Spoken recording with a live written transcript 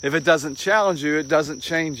If it doesn't challenge you, it doesn't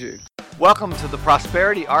change you. Welcome to the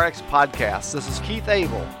Prosperity RX Podcast. This is Keith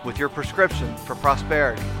Abel with your prescription for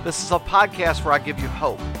prosperity. This is a podcast where I give you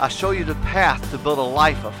hope. I show you the path to build a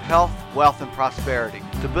life of health, wealth, and prosperity.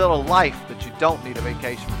 To build a life that you don't need a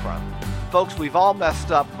vacation from. Folks, we've all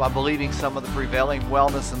messed up by believing some of the prevailing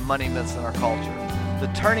wellness and money myths in our culture.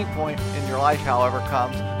 The turning point in your life, however,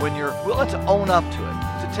 comes when you're willing to own up to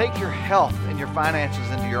it, to take your health and your finances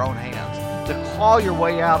into your own hands, to claw your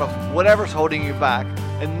way out of whatever's holding you back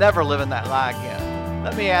and never live in that lie again.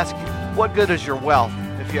 Let me ask you, what good is your wealth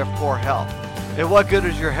if you have poor health? And what good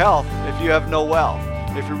is your health if you have no wealth?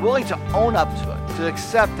 If you're willing to own up to it, to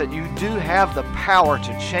accept that you do have the power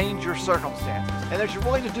to change your circumstances, and that you're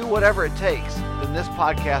willing to do whatever it takes, then this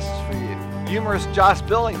podcast is for you. Humorist Josh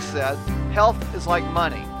Billings said, "Health is like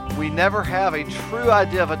money. We never have a true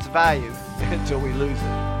idea of its value until we lose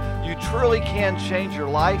it." You truly can change your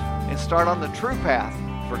life and start on the true path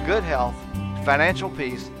for good health, financial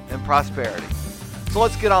peace, and prosperity. So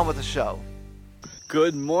let's get on with the show.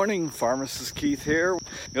 Good morning, Pharmacist Keith here.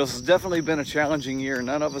 This has definitely been a challenging year.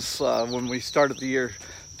 None of us, when we started the year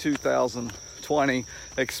 2020,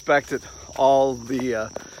 expected all the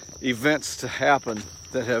events to happen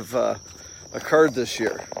that have occurred this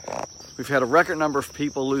year. We've had a record number of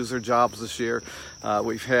people lose their jobs this year.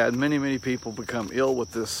 We've had many people become ill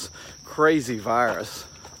with this crazy virus.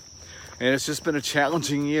 And it's just been a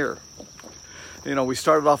challenging year. You know, we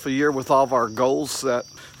started off a year with all of our goals set,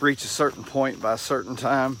 reach a certain point by a certain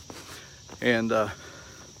time. And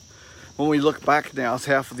when we look back now, it's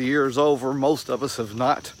half of the year is over. Most of us have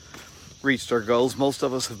not reached our goals. Most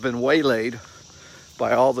of us have been waylaid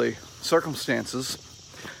by all the circumstances.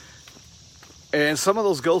 And some of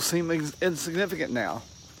those goals seem insignificant now.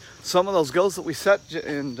 Some of those goals that we set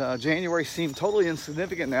in January seem totally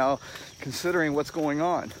insignificant now, considering what's going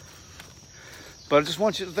on. But I just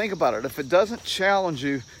want you to think about it. If it doesn't challenge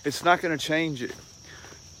you, it's not going to change you.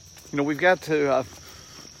 You know, we've got to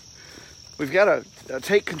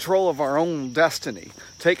take control of our own destiny,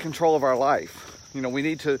 take control of our life. You know, we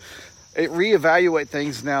need to reevaluate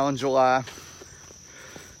things now in July.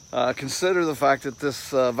 Consider the fact that this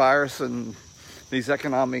virus and these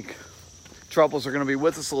economic troubles are going to be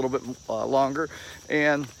with us a little bit longer,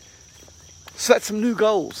 and set some new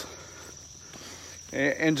goals.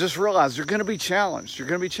 And just realize you're going to be challenged. You're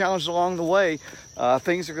going to be challenged along the way.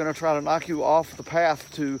 Things are going to try to knock you off the path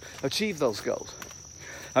to achieve those goals.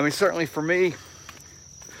 I mean, certainly for me,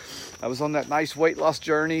 I was on that nice weight loss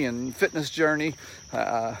journey and fitness journey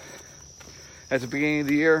at the beginning of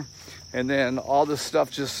the year. And then all this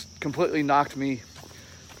stuff just completely knocked me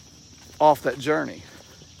off that journey.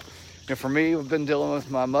 And for me, I've been dealing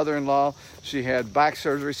with my mother-in-law. She had back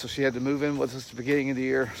surgery, so she had to move in with us at the beginning of the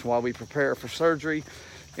year while we prepare for surgery.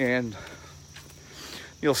 And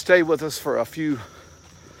you'll stay with us for a few,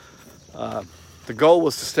 the goal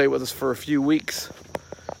was to stay with us for a few weeks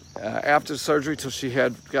after surgery till she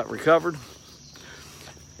got recovered.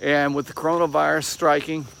 And with the coronavirus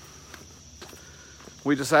striking,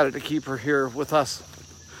 we decided to keep her here with us.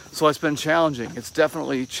 So it's been challenging. It's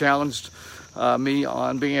definitely challenged me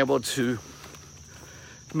on being able to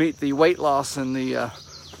meet the weight loss and the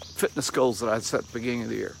fitness goals that I had set at the beginning of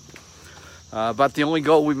the year. But the only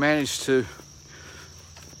goal we managed to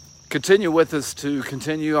continue with is to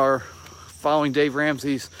continue our following Dave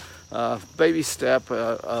Ramsey's baby step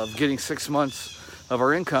of getting 6 months of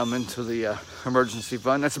our income into the emergency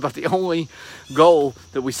fund. That's about the only goal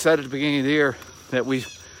that we set at the beginning of the year that we've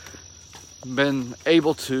been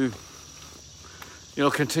able to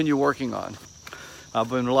continue working on. I've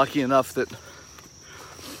been lucky enough that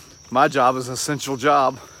my job is an essential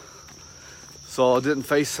job, so I didn't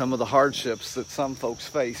face some of the hardships that some folks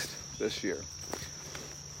faced this year.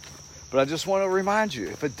 But I just want to remind you,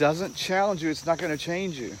 if it doesn't challenge you, it's not going to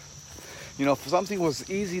change you. You know, if something was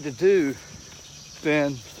easy to do,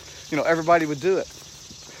 then, everybody would do it.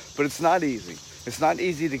 But it's not easy. It's not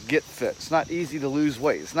easy to get fit. It's not easy to lose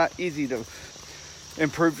weight. It's not easy to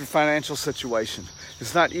improve your financial situation.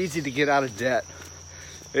 It's not easy to get out of debt.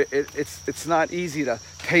 It's not easy to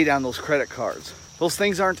pay down those credit cards. Those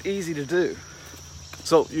things aren't easy to do.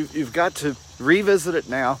 So you've got to revisit it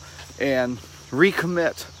now and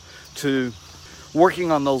recommit to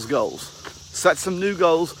working on those goals. Set some new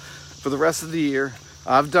goals for the rest of the year.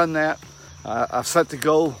 I've done that. I've set the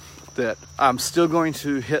goal that I'm still going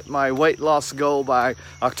to hit my weight loss goal by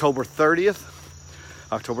October 30th.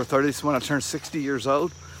 October 30th is when I turn 60 years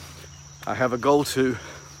old. I have a goal to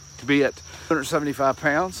be at 275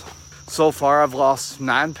 pounds. So far, I've lost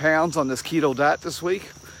 9 pounds on this keto diet this week.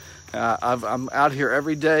 I'm out here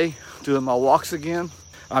every day doing my walks again.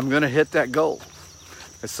 I'm going to hit that goal.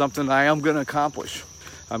 It's something I am going to accomplish.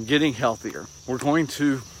 I'm getting healthier. We're going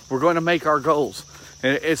to make our goals.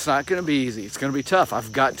 And it's not going to be easy. It's going to be tough.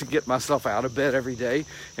 I've got to get myself out of bed every day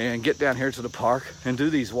and get down here to the park and do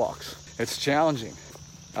these walks. It's challenging.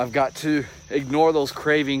 I've got to ignore those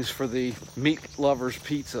cravings for the meat lovers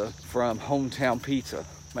pizza from Hometown Pizza,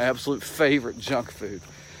 my absolute favorite junk food.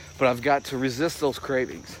 But I've got to resist those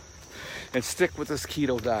cravings and stick with this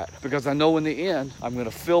keto diet, because I know in the end, I'm going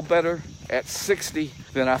to feel better at 60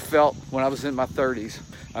 than I felt when I was in my 30s.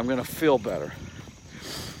 I'm going to feel better.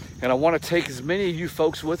 And I want to take as many of you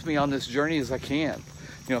folks with me on this journey as I can.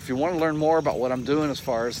 If you want to learn more about what I'm doing as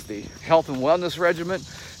far as the health and wellness regimen,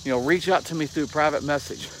 reach out to me through private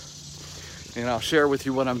message and I'll share with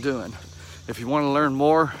you what I'm doing. If you want to learn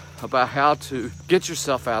more about how to get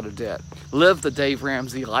yourself out of debt, live the Dave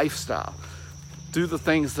Ramsey lifestyle, do the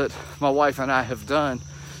things that my wife and I have done,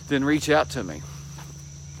 then reach out to me.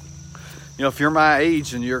 If you're my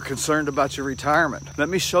age and you're concerned about your retirement, let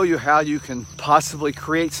me show you how you can possibly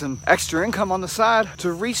create some extra income on the side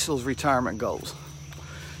to reach those retirement goals.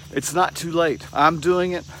 It's not too late. I'm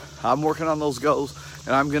doing it. I'm working on those goals,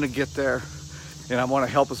 and I'm going to get there. And I want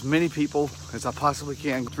to help as many people as I possibly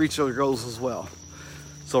can reach those goals as well.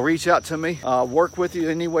 So reach out to me, work with you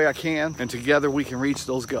any way I can, and together we can reach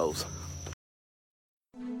those goals.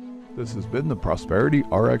 This has been the Prosperity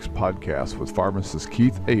RX podcast with pharmacist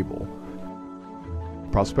Keith Abel.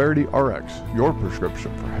 Prosperity RX, your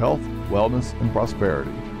prescription for health, wellness, and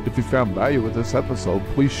prosperity. If you found value with this episode,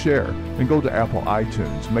 please share and go to Apple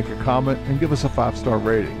iTunes, make a comment, and give us a 5-star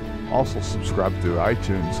rating. Also subscribe through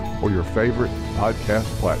iTunes or your favorite podcast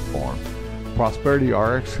platform. Prosperity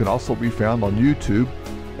RX can also be found on YouTube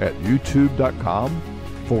at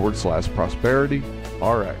youtube.com/Prosperity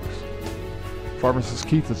RX. Pharmacist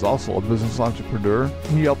Keith is also a business entrepreneur.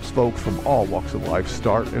 He helps folks from all walks of life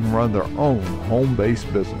start and run their own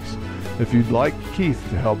home-based business. If you'd like Keith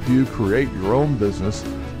to help you create your own business,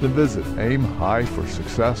 then visit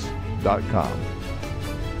aimhighforsuccess.com.